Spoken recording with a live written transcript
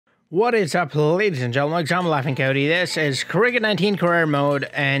What is up, ladies and gentlemen? I'm Laughing Coyote. This is Cricket 19 Career Mode,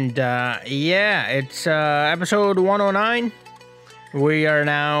 and yeah, it's episode 109. We are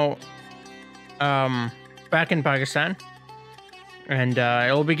now back in Pakistan, and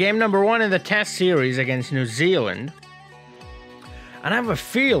it'll be game number 1 in the Test series against New Zealand. And I have a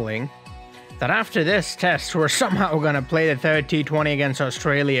feeling that after this test, we're somehow going to play the third T20 against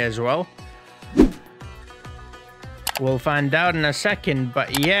Australia as well. We'll find out in a second,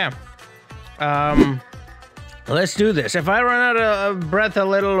 but yeah. Let's do this. If I run out of breath a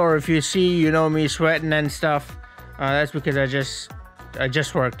little, or if you see, me sweating and stuff, that's because I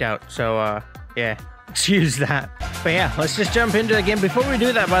just worked out. So, yeah, excuse that. But yeah, let's just jump into the game. Before we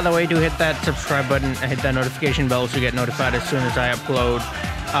do that, by the way, do hit that subscribe button and hit that notification bell so you get notified as soon as I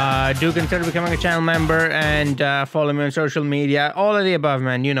upload. Do consider becoming a channel member and follow me on social media. All of the above,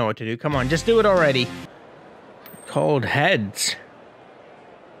 man. You know what to do. Come on, just do it already. Cold heads.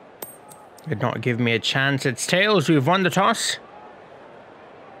 Did not give me a chance. It's tails. We've won the toss.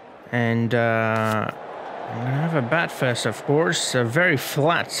 And I'm going to have a bat first, of course. A very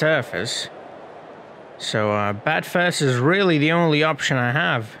flat surface. So bat first is really the only option I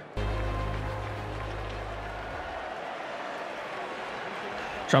have.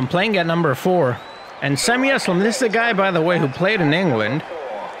 So I'm playing at number 4. And Semi Aslam, this is the guy, by the way, who played in England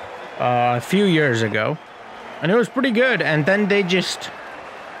a few years ago. And it was pretty good. And then they just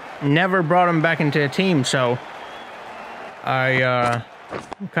never brought him back into the team. So I'm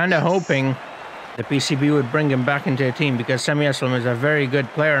kind of hoping the PCB would bring him back into the team, because Semi Aslam is a very good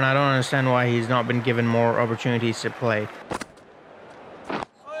player, and I don't understand why he's not been given more opportunities to play.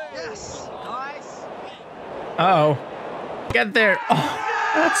 Yes, nice. Uh-oh. Get there.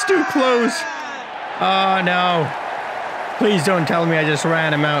 Oh, that's too close. Oh, no. Please don't tell me I just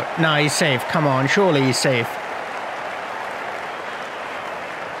ran him out. No, he's safe. Come on, surely he's safe.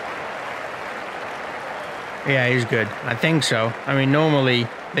 Yeah, he's good. I think so. I mean, normally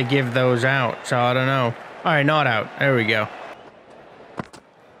they give those out, so I don't know. All right, not out. There we go.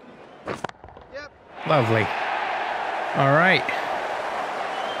 Yep. Lovely. All right.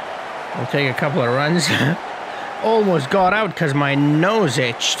 We'll take a couple of runs. Almost got out because my nose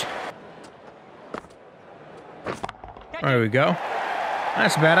itched. There we go.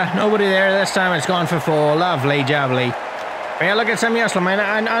 That's better. Nobody there this time. It's gone for 4. Lovely jubbly. Yeah, look at Semi Aslam.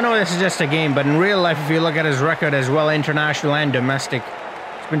 I know this is just a game, but in real life, if you look at his record as well, international and domestic,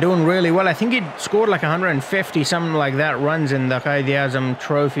 he's been doing really well. I think he scored like 150, something like that, runs in the Quaid-e-Azam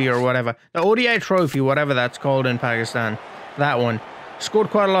trophy or whatever. The ODI trophy, whatever that's called in Pakistan. That one. Scored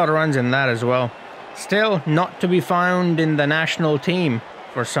quite a lot of runs in that as well. Still not to be found in the national team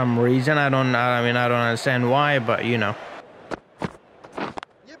for some reason. I don't understand why, but you know.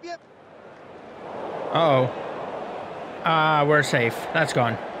 Yep. Uh-oh. We're safe. That's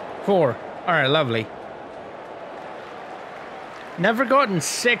gone. 4. Alright, lovely. Never gotten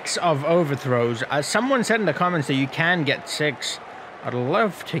 6 of overthrows. Someone said in the comments that you can get 6. I'd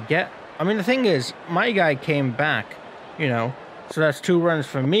love to get... I mean, the thing is, my guy came back, so that's 2 runs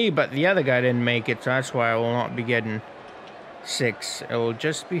for me, but the other guy didn't make it, so that's why I will not be getting 6. It will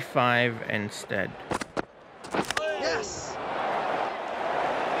just be 5 instead. Yes.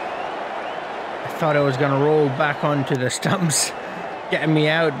 Thought I was gonna roll back onto the stumps, getting me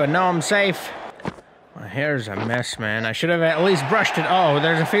out, but no, I'm safe. My hair's a mess, man. I should have at least brushed it. Oh,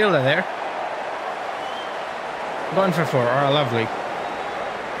 there's a fielder there. Going for 4. Oh, lovely.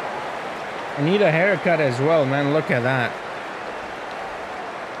 I need a haircut as well, man. Look at that.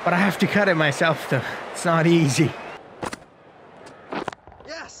 But I have to cut it myself, though. It's not easy.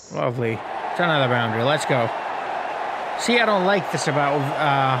 Yes. Lovely. It's another boundary. Let's go. See, I don't like this about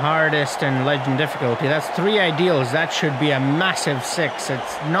hardest and legend difficulty. That's 3 ideals. That should be a massive 6.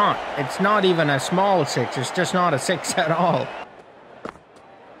 It's not. It's not even a small 6. It's just not a 6 at all.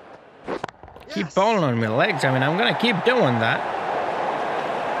 Yes. Keep bowling on my legs. I mean, I'm going to keep doing that.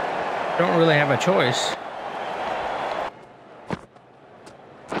 Don't really have a choice.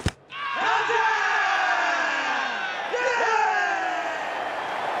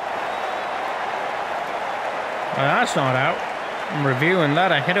 Well, that's not out. I'm reviewing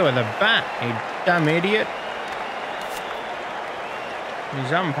that. I hit it with a bat, you dumb idiot.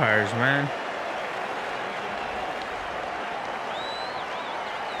 These umpires, man.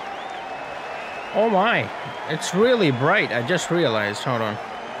 Oh my, it's really bright. I just realized. Hold on.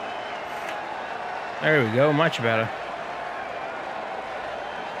 There we go, much better.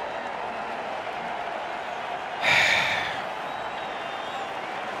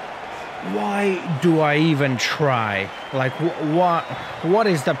 Why do I even try? Like, what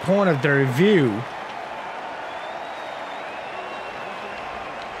is the point of the review?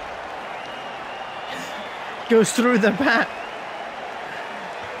 Goes through the bat.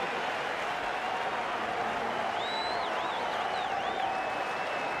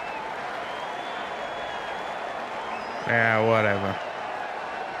 Yeah, whatever.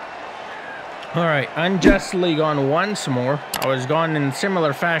 Alright, unjustly gone once more. I was gone in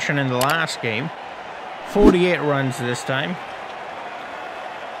similar fashion in the last game. 48 runs this time.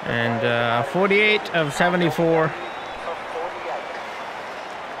 And 48 of 74.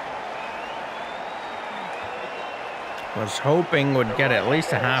 Was hoping would get at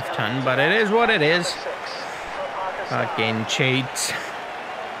least a half ton, but it is what it is. Fucking cheats.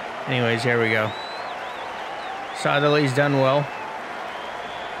 Anyways, here we go. Southerly's done well.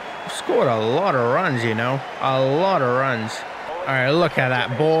 Scored a lot of runs, you know. A lot of runs. Alright, look at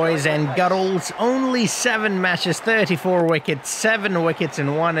that, boys and girls. Only 7 matches, 34 wickets. 7 wickets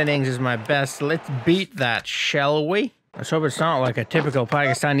in 1 innings is my best. Let's beat that, shall we? Let's hope it's not like a typical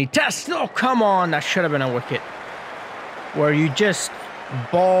Pakistani test. Oh, come on. That should have been a wicket. Where you just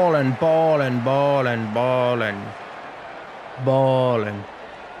ball and ball and ball and ball and ball and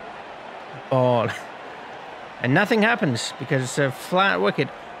ball. And nothing happens because it's a flat wicket.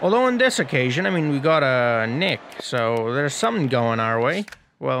 Although on this occasion, I mean, we got a nick, so there's something going our way.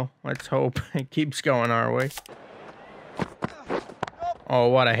 Well, let's hope it keeps going our way. Oh,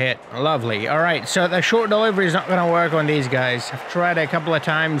 what a hit. Lovely. All right, so the short delivery is not going to work on these guys. I've tried it a couple of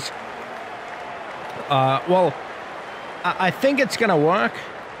times. Well, I think it's going to work.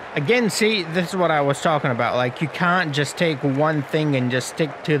 Again, see, this is what I was talking about. Like, you can't just take one thing and just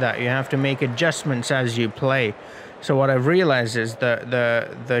stick to that. You have to make adjustments as you play. So what I've realized is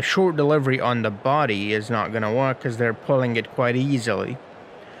the short delivery on the body is not going to work because they're pulling it quite easily.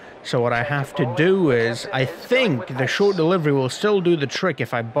 So what I have to do is, I think the short delivery will still do the trick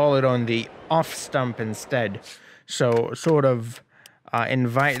if I ball it on the off stump instead. So sort of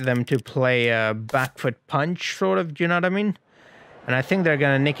invite them to play a back foot punch, sort of, do you know what I mean? And I think they're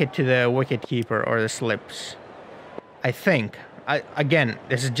going to nick it to the wicket keeper or the slips. I think. Again,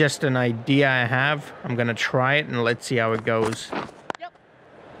 this is just an idea I have. I'm going to try it and let's see how it goes. Yep.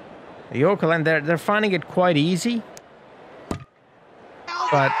 The Yorker land, they're finding it quite easy.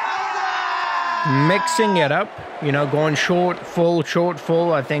 But mixing it up, you know, going short, full,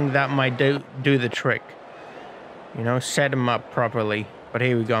 I think that might do the trick. You know, set them up properly. But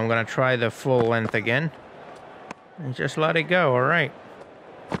here we go. I'm going to try the full length again. And just let it go. All right.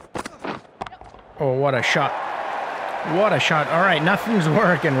 Oh, what a shot. What a shot. All right, nothing's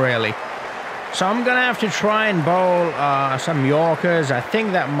working, really. So I'm going to have to try and bowl some Yorkers. I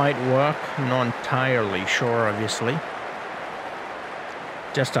think that might work. I'm not entirely sure, obviously.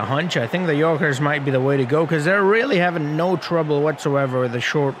 Just a hunch. I think the Yorkers might be the way to go because they're really having no trouble whatsoever with the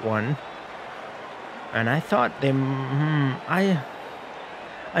short one. And I thought they...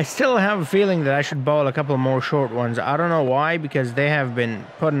 I still have a feeling that I should bowl a couple more short ones. I don't know why, because they have been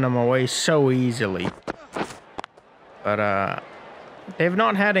putting them away so easily. But, they've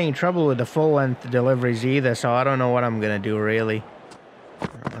not had any trouble with the full-length deliveries either, so I don't know what I'm gonna do, really.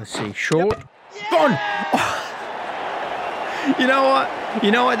 Let's see. Short. Yep. Gone! Oh. You know what?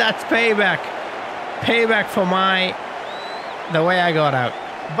 You know what? That's payback. Payback for the way I got out.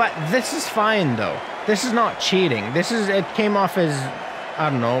 But this is fine, though. This is not cheating. It came off his, I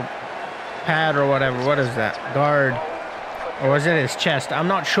don't know, pad or whatever. What is that? Guard. Or was it his chest? I'm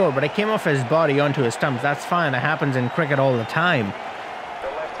not sure, but it came off his body onto his stumps. That's fine. It happens in cricket all the time.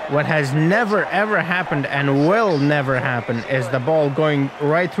 What has never, ever happened and will never happen is the ball going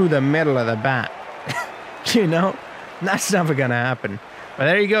right through the middle of the bat. You know? That's never going to happen. But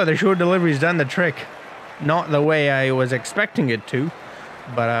there you go. The short delivery's done the trick. Not the way I was expecting it to.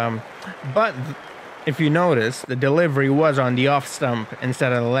 But if you notice, the delivery was on the off stump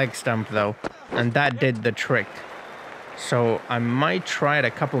instead of the leg stump, though. And that did the trick. So I might try it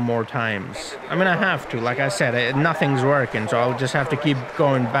a couple more times. I mean, I have to. Like I said, nothing's working, so I'll just have to keep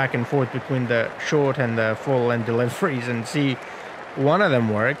going back and forth between the short and the full-length deliveries and see one of them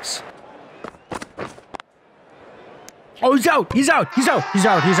works. Oh, he's out! He's out! He's out! He's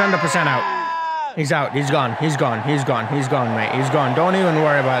out! He's 100% out. He's out. He's gone. He's gone. He's gone. He's gone, mate. He's gone. Don't even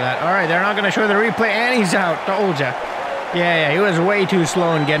worry about that. All right, they're not going to show the replay, and he's out. Told ya. Yeah, he was way too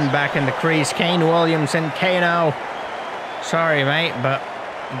slow in getting back in the crease. Kane Williamson, Kano. Sorry, mate, but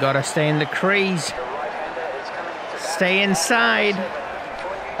you gotta stay in the crease. Stay inside.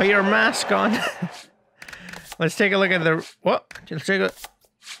 Put your mask on. Let's take a look at the... What? Let's take a...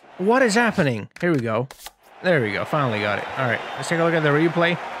 What is happening? Here we go. There we go. Finally got it. All right, let's take a look at the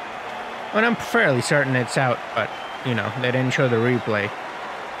replay. Well, I'm fairly certain it's out, but, you know, they didn't show the replay.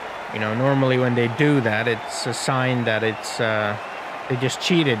 You know, normally when they do that, it's a sign that it's... they just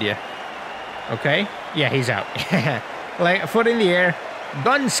cheated you. Okay. Yeah, he's out. Like, foot in the air.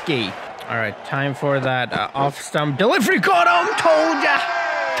 Gunski. All right, time for that off-stump delivery. Got him! Told ya!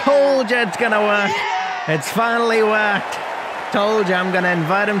 Told ya it's gonna work. It's finally worked. Told you I'm going to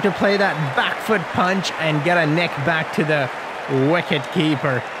invite him to play that back foot punch and get a nick back to the wicket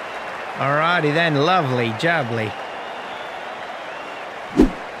keeper. Alrighty then, lovely, jubbly.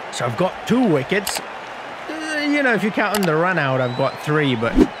 So I've got 2 wickets. You know, if you count in the run out, I've got 3,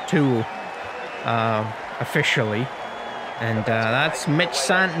 but 2 officially. And that's Mitch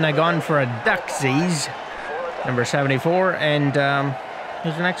Santner gone for a ducksies, number 74. And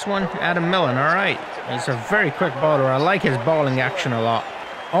who's the next one? Adam Millen, alright. He's a very quick bowler. I like his bowling action a lot.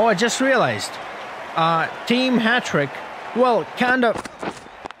 Oh, I just realized. Team hat-trick. Well, kind of...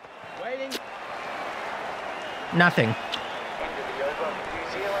 Waiting. Nothing.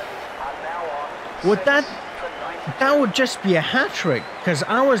 Would that would just be a hat-trick, because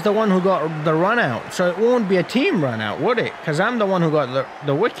I was the one who got the run-out. So it won't be a team run-out, would it? Because I'm the one who got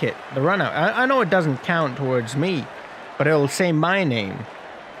the wicket, the run-out. I know it doesn't count towards me, but it'll say my name,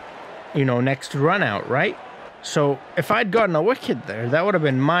 you know, next to run out, right? So if I'd gotten a wicket there, that would have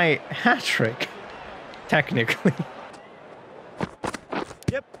been my hat trick, technically.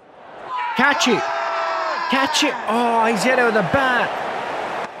 Yep. Catch it! Catch it! Oh, he's hit it with a bat.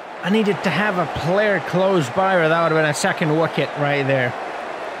 I needed to have a player close by, or that would have been a second wicket right there.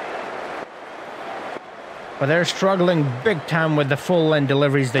 But they're struggling big time with the full-length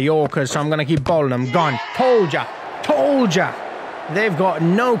deliveries, the Yorkers, so I'm going to keep bowling them. Gone. Told ya! Told ya! They've got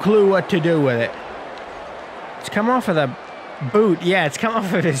no clue what to do with it. It's come off of the boot. Yeah, it's come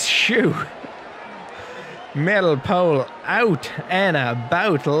off of his shoe. Middle pole out and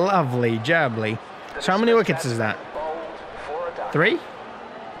about. Lovely jubbly. So how many wickets is that? 3?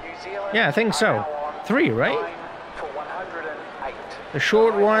 Yeah, I think so. 3, right? The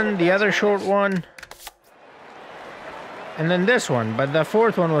short one, the other short one, and then this one. But the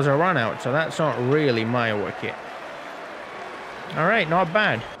 4th one was a run out, so that's not really my wicket. Alright, not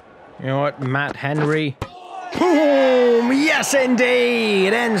bad. You know what, Matt Henry. Boom! Yes,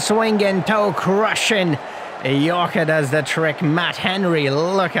 indeed! In swing and toe crushing. Yorker does the trick. Matt Henry,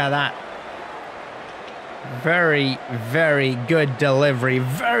 look at that. Very, very good delivery.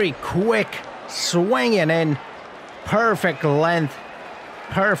 Very quick. Swinging in. Perfect length.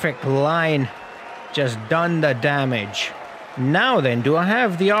 Perfect line. Just done the damage. Now then, do I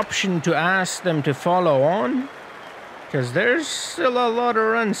have the option to ask them to follow on? Because there's still a lot of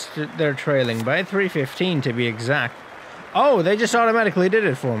runs they're trailing by, 315 to be exact. Oh, they just automatically did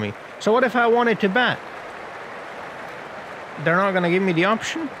it for me. So what if I wanted to bat? They're not going to give me the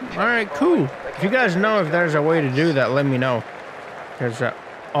option? Alright, cool. If you guys know if there's a way to do that, let me know. Because,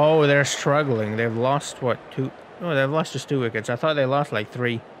 oh, they're struggling. They've lost, what, 2? Oh, they've lost just 2 wickets. I thought they lost like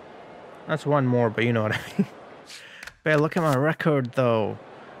 3. That's 1 more, but you know what I mean. But look at my record, though.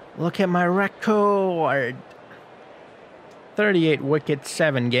 Look at my record. 38 wickets,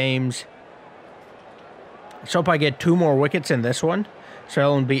 7 games. So hope I get 2 more wickets in this one. So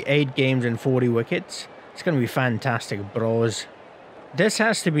it'll be 8 games and 40 wickets. It's going to be fantastic, bros. This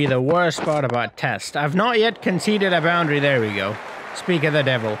has to be the worst part about test. I've not yet conceded a boundary. There we go. Speak of the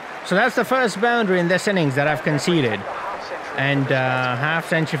devil. So that's the first boundary in this innings that I've conceded. And half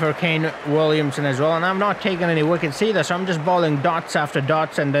century for Kane Williamson as well. And I'm not taking any wickets either. So I'm just bowling dots after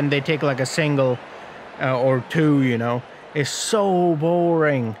dots. And then they take like a single or 2, you know. It's so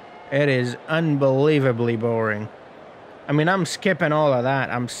boring. It is unbelievably boring. I mean, I'm skipping all of that.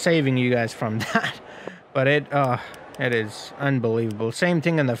 I'm saving you guys from that. But it is unbelievable. Same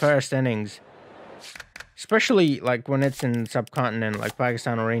thing in the first innings. Especially like when it's in subcontinent like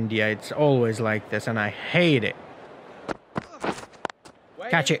Pakistan or India. It's always like this and I hate it.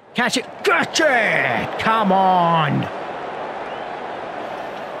 Catch it. Catch it. Catch it! Come on!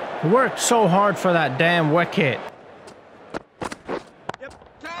 Worked so hard for that damn wicket.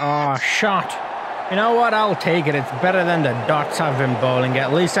 Oh, shot. You know what? I'll take it. It's better than the dots I've been bowling.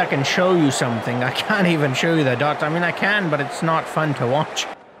 At least I can show you something. I can't even show you the dots. I mean, I can, but it's not fun to watch.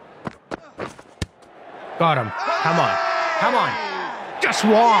 Got him. Come on. Come on. Just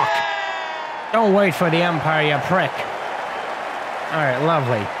walk. Don't wait for the umpire, you prick. All right,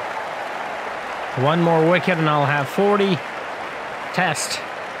 lovely. 1 more wicket and I'll have 40 test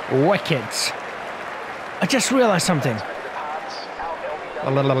wickets. I just realized something.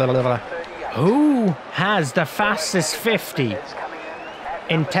 Who has the fastest 50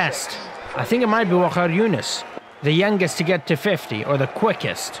 in test? I think it might be Waqar Yunus, the youngest to get to 50, or the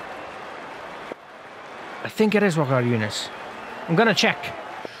quickest. I think it is Waqar Yunus. I'm gonna check,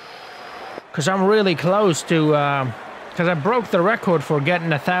 because I'm really close to Because I broke the record for getting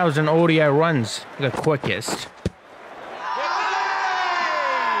 1,000 ODI runs the quickest.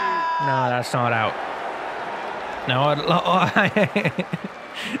 No, that's not out. No,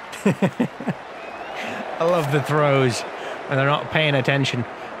 I love the throws when they're not paying attention.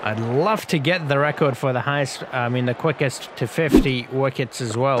 I'd love to get the record for the highest, the quickest to 50 wickets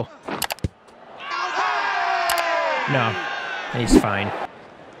as well. No, he's fine.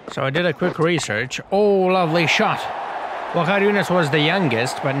 So I did a quick research. Oh, lovely shot. Waqar Younis was the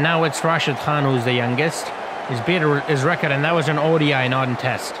youngest, but now it's Rashid Khan who's the youngest. He's beat his record, and that was an ODI, not in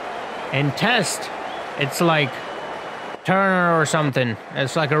Test. In Test, it's like Turner or something.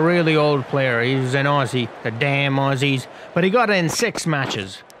 It's like a really old player. He's an Aussie, the damn Aussies. But he got it in 6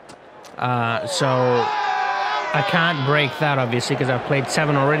 matches. So I can't break that, obviously, because I've played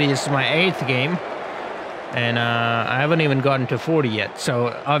 7 already. This is my 8th game. And I haven't even gotten to 40 yet. So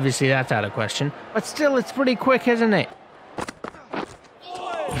obviously that's out of question. But still, it's pretty quick, isn't it?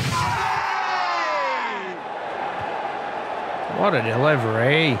 What a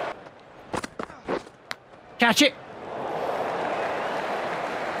delivery. Catch it.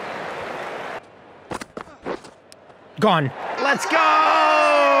 Gone. Let's go.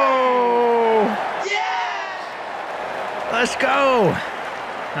 Let's go.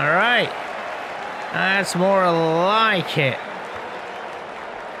 All right. That's more like it.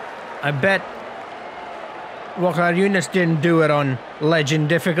 I bet Waqar Younis didn't do it on Legend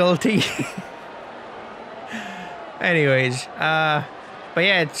difficulty. Anyways, but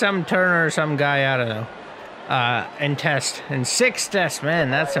yeah, it's some Turner or some guy, I don't know, in Test. In 6 Tests, man,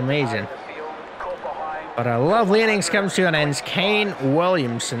 that's amazing. But a lovely innings comes to an end. Kane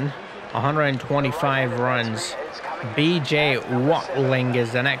Williamson, 125 runs. BJ Watling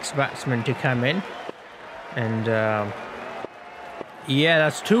is the next batsman to come in. And, yeah,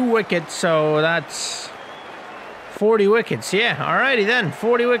 that's 2 wickets, so that's 40 wickets. Yeah, alrighty then,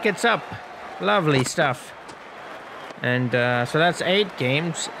 40 wickets up. Lovely stuff. And so that's 8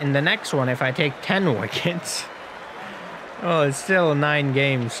 games. In the next one, if I take 10 wickets, well, it's still 9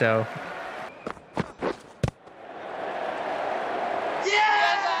 games, so.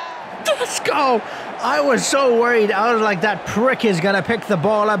 Yeah! Let's go! I was so worried. I was like, that prick is going to pick the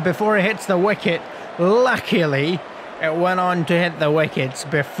ball up before it hits the wicket. Luckily, it went on to hit the wickets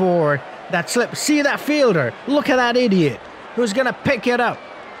before that slip. See that fielder? Look at that idiot who's going to pick it up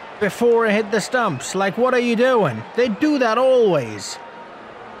before it hit the stumps. Like, what are you doing? They do that always.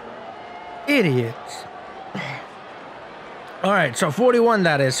 Idiots. Alright, so 41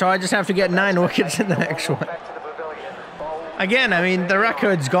 that is. So I just have to get 9 wickets in the next one. Again, I mean, the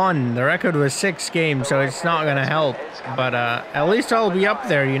record's gone. The record was 6 games, so it's not going to help. But at least I'll be up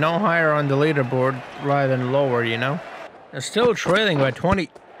there, you know, higher on the leaderboard rather than lower, you know. They're still trailing by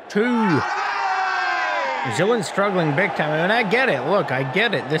 22. New Zealand's struggling big time. I mean, I get it. Look, I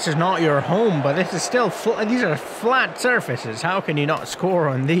get it. This is not your home, but this is still these are flat surfaces. How can you not score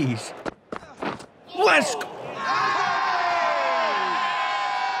on these? Let's go.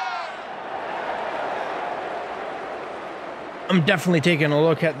 I'm definitely taking a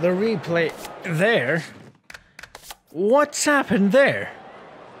look at the replay there. What's happened there?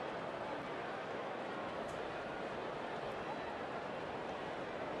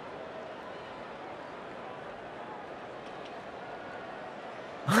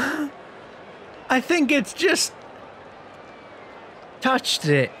 I think it's just touched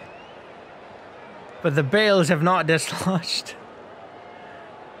it. But the bails have not dislodged.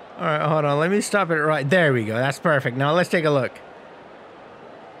 Alright, hold on. Let me stop it right. There we go. That's perfect. Now let's take a look.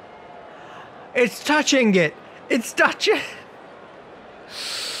 It's touching it. It's touching.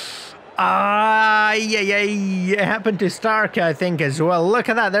 Yeah. It happened to Stark, I think, as well. Look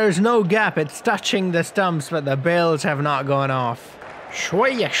at that. There's no gap. It's touching the stumps, but the bails have not gone off.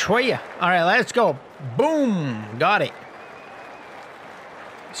 Shwaya, shwaya. Alright, let's go. Boom. Got it.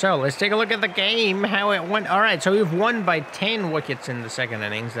 So, let's take a look at the game, how it went. Alright, so we've won by 10 wickets in the second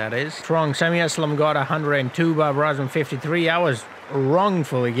innings, that is. Strong Sami Aslam got 102, Bob Razman 53. I was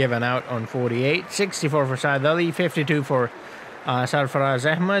wrongfully given out on 48. 64 for Saad Ali, 52 for Sarfaraz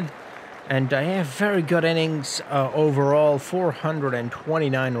Ahmed. And yeah, very good innings overall.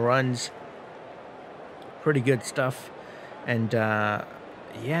 429 runs. Pretty good stuff. And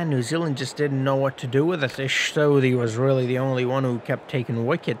yeah, New Zealand just didn't know what to do with it. Shodhi was really the only one who kept taking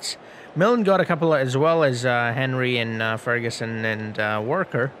wickets. Milne got a couple as well as Henry and Ferguson and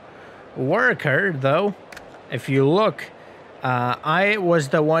Worker. Worker, though, if you look, I was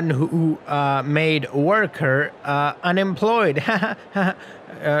the one who made Worker unemployed.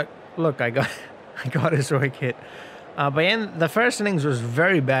 Look, I got his wicket. But in the first innings was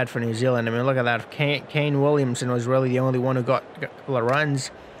very bad for New Zealand. I mean, look at that. Kane Williamson was really the only one who got a couple of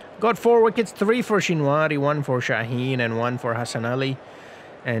runs. Got 4 wickets, 3 for Shinwari, 1 for Shaheen, and 1 for Hassan Ali.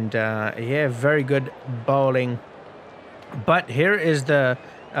 And yeah, very good bowling. But here is the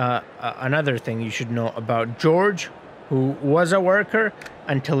another thing you should know about George, who was a worker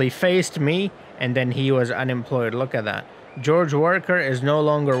until he faced me, and then he was unemployed. Look at that. George Worker is no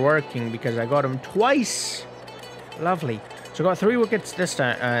longer working because I got him twice. Lovely. So got 3 wickets this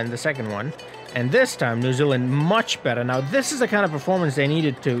time in the second one. And this time, New Zealand much better. Now, this is the kind of performance they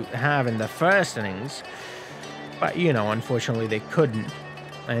needed to have in the first innings. But, you know, unfortunately, they couldn't.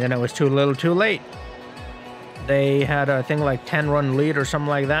 And then it was too little too late. They had, I think, like 10-run lead or something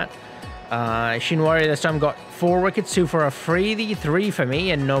like that. Shinwari this time got 4 wickets, 2 for Afridi, 3 for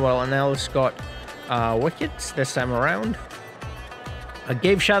me, and no one else got wickets this time around. I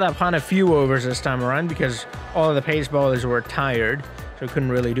gave Shadab Khan a few overs this time around because all of the pace bowlers were tired, so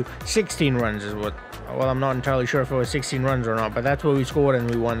couldn't really do. 16 runs is what, well, I'm not entirely sure if it was 16 runs or not, but that's what we scored and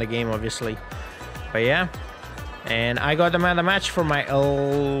we won the game, obviously. But yeah, and I got the man of the match for my,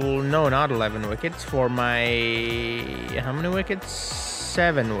 no, not 11 wickets, for my, how many wickets?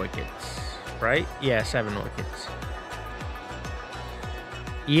 7 wickets, right? Yeah, 7 wickets.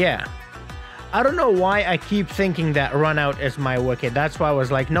 Yeah. I don't know why I keep thinking that run out is my wicket. That's why I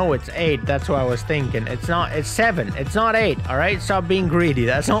was like, no, it's 8. That's what I was thinking. It's not, it's 7. It's not 8, all right? Stop being greedy.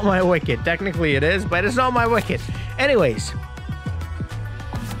 That's not my wicket. Technically it is, but it's not my wicket. Anyways.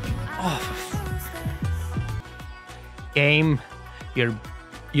 Oh. Game,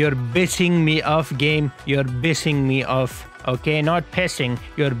 you're bissing me off, game. You're bissing me off. Okay, not pissing.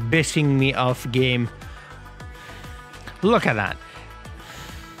 You're bissing me off, game. Look at that.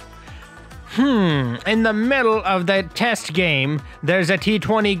 In the middle of the test game, there's a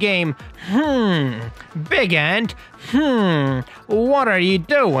T20 game. Big Ant. What are you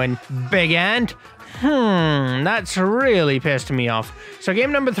doing, Big Ant? That's really pissed me off. So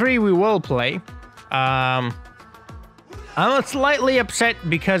game number 3 we will play. I'm slightly upset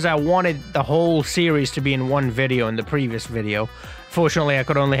because I wanted the whole series to be in one video in the previous video. Fortunately, I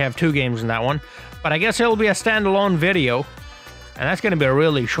could only have 2 games in that one. But I guess it'll be a standalone video. And that's going to be a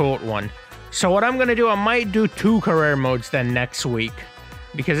really short one. So what I'm going to do, I might do 2 career modes then next week.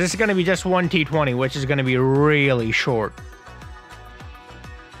 Because this is going to be just 1 T20, which is going to be really short.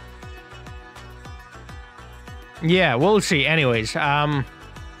 Yeah, we'll see. Anyways, I'll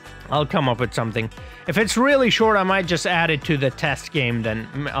come up with something. If it's really short, I might just add it to the test game then.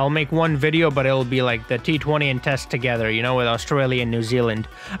 I'll make 1 video, but it'll be like the T20 and test together, you know, with Australia and New Zealand.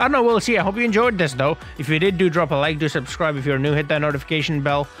 I don't know, we'll see. I hope you enjoyed this, though. If you did, do drop a like, do subscribe if you're new, hit that notification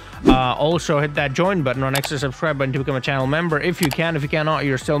bell. Also, hit that join button or next to subscribe button to become a channel member. If you can, if you cannot,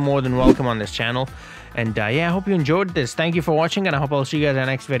 you're still more than welcome on this channel. And yeah, I hope you enjoyed this. Thank you for watching, and I hope I'll see you guys in the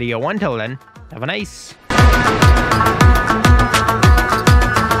next video. Until then, have a nice...